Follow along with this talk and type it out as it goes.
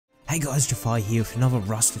Hey guys, Jafar here with another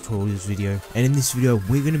Rust tutorials video, and in this video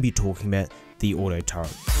we're going to be talking about the auto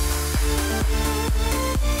turret.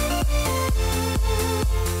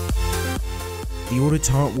 The auto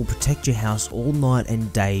turret will protect your house all night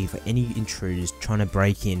and day for any intruders trying to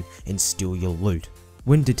break in and steal your loot.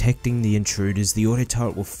 When detecting the intruders, the auto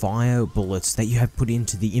turret will fire bullets that you have put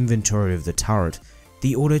into the inventory of the turret.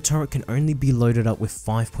 The auto turret can only be loaded up with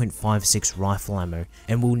 5.56 rifle ammo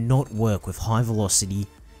and will not work with high velocity,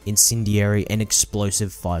 incendiary and explosive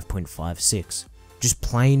 5.56. Just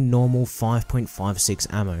plain normal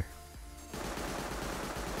 5.56 ammo.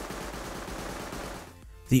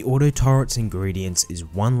 The auto turret's ingredients is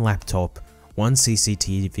one laptop, one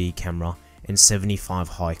CCTV camera and 75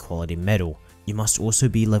 high quality metal. You must also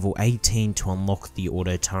be level 18 to unlock the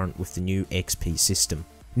auto turret with the new XP system.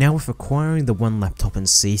 Now with acquiring the one laptop and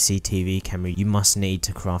CCTV camera, you must need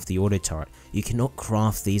to craft the auto turret. You cannot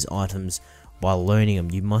craft these items while learning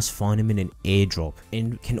them, you must find them in an airdrop,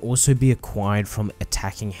 and can also be acquired from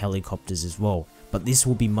attacking helicopters as well. But this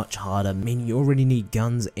will be much harder, meaning you already need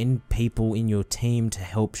guns and people in your team to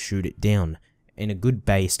help shoot it down, and a good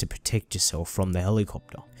base to protect yourself from the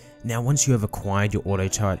helicopter. Now once you have acquired your auto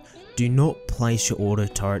turret, do not place your auto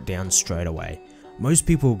turret down straight away. Most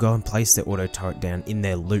people will go and place their auto turret down in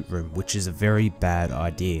their loot room, which is a very bad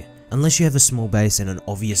idea. Unless you have a small base and an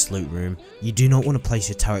obvious loot room, you do not want to place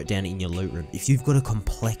your turret down in your loot room. If you've got a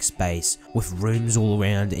complex base with rooms all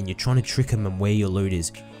around and you're trying to trick them and where your loot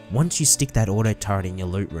is, once you stick that auto turret in your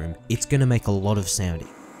loot room, it's going to make a lot of sound.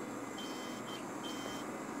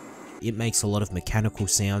 It makes a lot of mechanical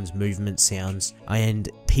sounds, movement sounds, and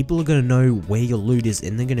people are going to know where your loot is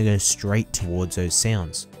and they're going to go straight towards those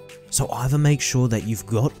sounds. So either make sure that you've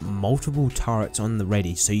got multiple turrets on the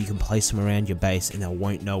ready so you can place them around your base and they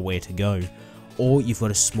won't know where to go, or you've got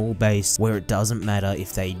a small base where it doesn't matter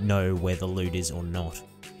if they know where the loot is or not.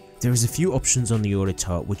 There is a few options on the auto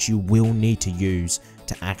turret which you will need to use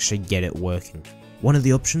to actually get it working. One of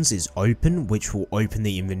the options is open, which will open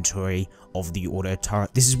the inventory of the auto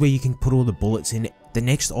turret. This is where you can put all the bullets in. The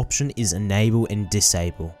next option is enable and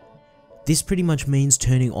disable. This pretty much means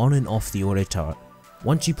turning on and off the auto turret.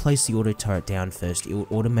 Once you place the auto turret down first, it will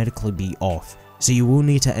automatically be off, so you will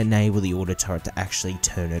need to enable the auto turret to actually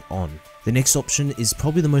turn it on. The next option is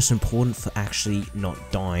probably the most important for actually not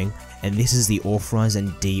dying, and this is the authorize and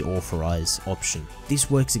deauthorize option. This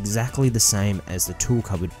works exactly the same as the tool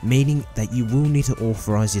cupboard, meaning that you will need to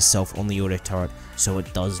authorize yourself on the auto turret so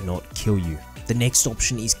it does not kill you. The next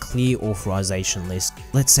option is clear authorization list.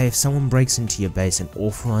 Let's say if someone breaks into your base and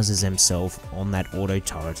authorizes themselves on that auto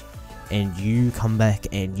turret, and you come back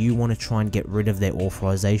and you want to try and get rid of their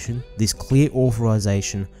authorization, this clear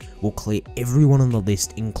authorization will clear everyone on the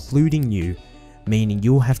list, including you, meaning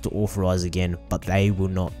you'll have to authorize again, but they will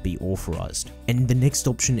not be authorized. And the next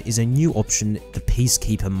option is a new option, the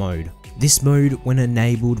Peacekeeper mode. This mode, when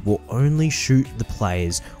enabled, will only shoot the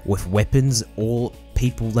players with weapons or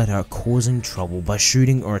people that are causing trouble by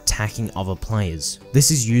shooting or attacking other players. This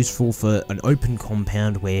is useful for an open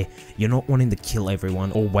compound where you're not wanting to kill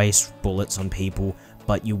everyone or waste bullets on people,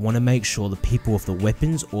 but you want to make sure the people with the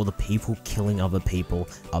weapons or the people killing other people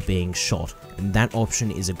are being shot, and that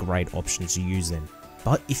option is a great option to use then.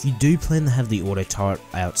 But if you do plan to have the auto turret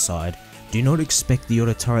outside, do not expect the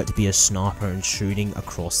auto turret to be a sniper and shooting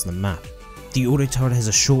across the map. The auto turret has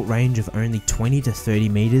a short range of only 20 to 30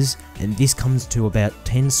 meters, and this comes to about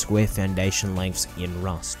 10 square foundation lengths in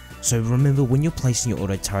Rust. So remember, when you're placing your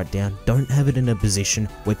auto turret down, don't have it in a position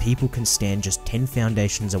where people can stand just 10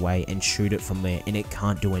 foundations away and shoot it from there and it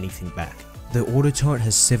can't do anything back. The auto turret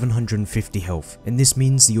has 750 health, and this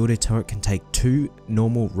means the auto turret can take 2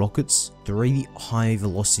 normal rockets, 3 high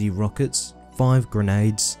velocity rockets, 5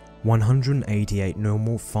 grenades, 188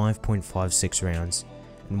 normal 5.56 rounds,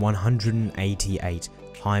 and 188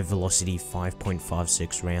 high velocity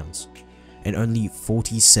 5.56 rounds, and only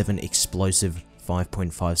 47 explosive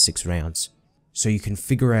 5.56 rounds. So you can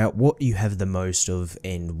figure out what you have the most of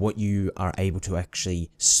and what you are able to actually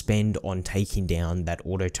spend on taking down that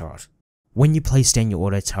auto turret. When you place down your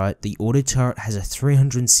auto turret, the auto turret has a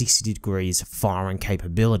 360 degrees firing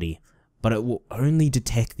capability, but it will only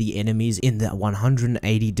detect the enemies in the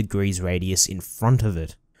 180 degrees radius in front of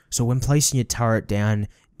it. So when placing your turret down,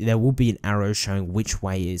 there will be an arrow showing which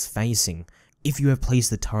way it is facing. If you have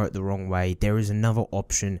placed the turret the wrong way, there is another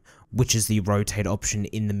option, which is the rotate option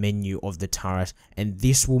in the menu of the turret, and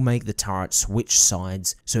this will make the turret switch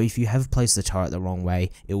sides. So if you have placed the turret the wrong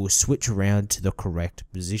way, it will switch around to the correct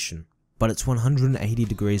position. But its 180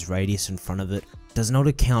 degrees radius in front of it does not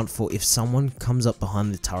account for if someone comes up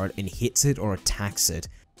behind the turret and hits it or attacks it.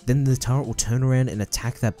 then the turret will turn around and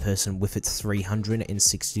attack that person with its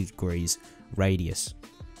 360 degrees radius.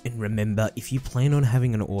 And remember, if you plan on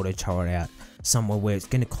having an auto turret out somewhere where it's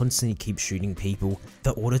going to constantly keep shooting people,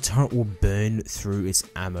 the auto turret will burn through its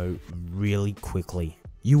ammo really quickly.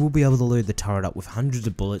 You will be able to load the turret up with hundreds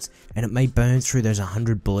of bullets, and it may burn through those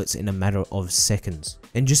 100 bullets in a matter of seconds.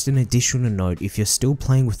 And just an additional note, if you're still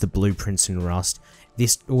playing with the blueprints in Rust,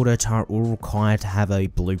 this auto turret will require to have a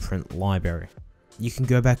blueprint library. You can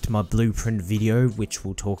go back to my blueprint video, which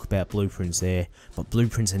will talk about blueprints there, but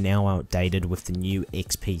blueprints are now outdated with the new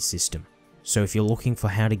XP system. So if you're looking for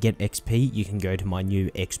how to get XP, you can go to my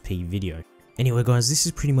new XP video. Anyway guys, this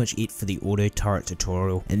is pretty much it for the auto turret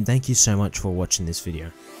tutorial, and thank you so much for watching this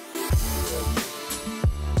video.